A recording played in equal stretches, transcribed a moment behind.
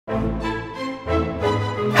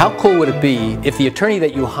How cool would it be if the attorney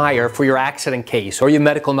that you hire for your accident case or your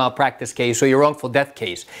medical malpractice case or your wrongful death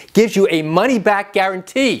case gives you a money-back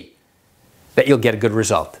guarantee that you'll get a good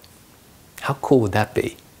result? How cool would that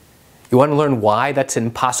be? You want to learn why that's an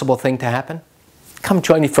impossible thing to happen? Come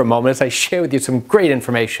join me for a moment as I share with you some great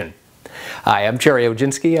information. Hi, I'm Gerry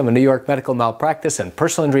Oginski. I'm a New York medical malpractice and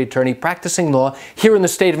personal injury attorney practicing law here in the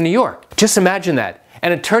state of New York. Just imagine that.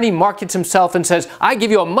 An attorney markets himself and says, I give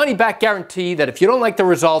you a money-back guarantee that if you don't like the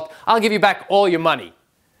result, I'll give you back all your money.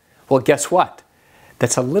 Well, guess what?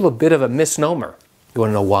 That's a little bit of a misnomer. You want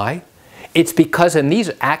to know why? It's because in these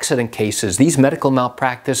accident cases, these medical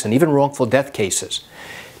malpractice and even wrongful death cases,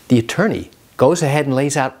 the attorney goes ahead and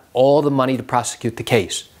lays out all the money to prosecute the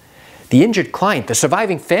case. The injured client, the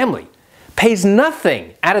surviving family, pays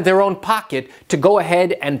nothing out of their own pocket to go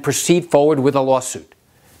ahead and proceed forward with a lawsuit.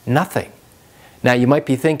 Nothing. Now you might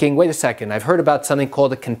be thinking, wait a second, I've heard about something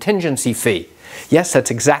called a contingency fee. Yes, that's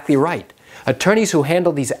exactly right. Attorneys who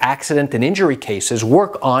handle these accident and injury cases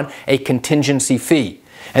work on a contingency fee.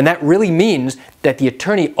 And that really means that the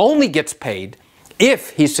attorney only gets paid if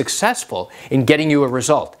he's successful in getting you a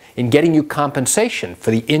result, in getting you compensation for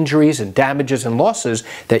the injuries and damages and losses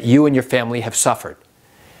that you and your family have suffered.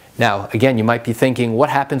 Now, again, you might be thinking, what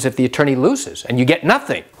happens if the attorney loses and you get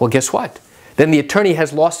nothing? Well, guess what? Then the attorney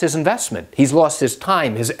has lost his investment. He's lost his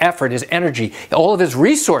time, his effort, his energy, all of his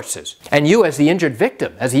resources. And you, as the injured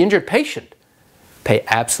victim, as the injured patient, pay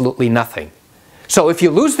absolutely nothing. So if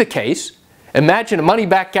you lose the case, imagine a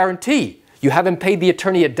money-back guarantee. You haven't paid the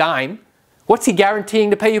attorney a dime. What's he guaranteeing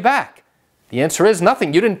to pay you back? The answer is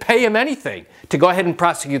nothing. You didn't pay him anything to go ahead and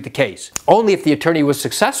prosecute the case. Only if the attorney was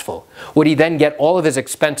successful would he then get all of his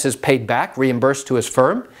expenses paid back, reimbursed to his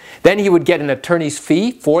firm. Then he would get an attorney's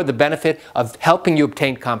fee for the benefit of helping you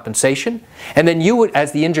obtain compensation. And then you would,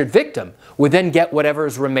 as the injured victim, would then get whatever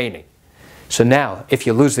is remaining. So now, if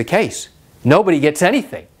you lose the case, nobody gets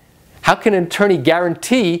anything. How can an attorney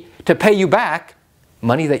guarantee to pay you back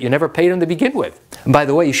money that you never paid him to begin with? And by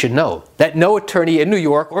the way, you should know that no attorney in New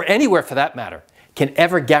York, or anywhere for that matter, can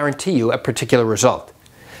ever guarantee you a particular result.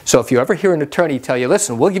 So if you ever hear an attorney tell you,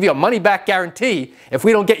 listen, we'll give you a money-back guarantee if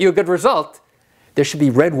we don't get you a good result, there should be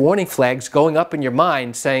red warning flags going up in your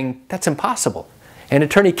mind saying, that's impossible. An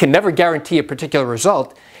attorney can never guarantee a particular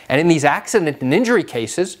result, and in these accident and injury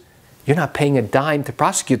cases, you're not paying a dime to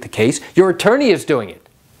prosecute the case, your attorney is doing it.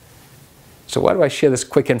 So why do I share this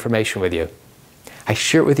quick information with you? I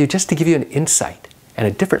share it with you just to give you an insight and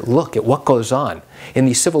a different look at what goes on in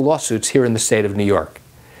these civil lawsuits here in the state of New York.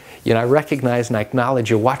 You know, I recognize and I acknowledge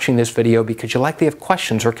you're watching this video because you likely have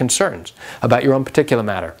questions or concerns about your own particular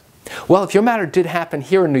matter. Well, if your matter did happen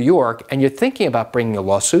here in New York and you're thinking about bringing a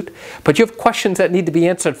lawsuit, but you have questions that need to be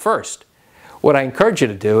answered first, what I encourage you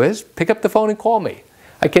to do is pick up the phone and call me.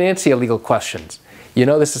 I can answer your legal questions. You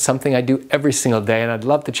know, this is something I do every single day and I'd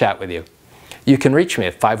love to chat with you. You can reach me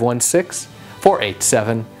at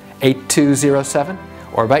 516-487-8207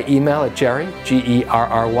 or by email at Gerry, Gerry,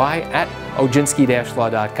 at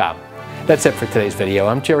oginski-law.com. That's it for today's video.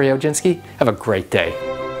 I'm Gerry Oginski. Have a great day.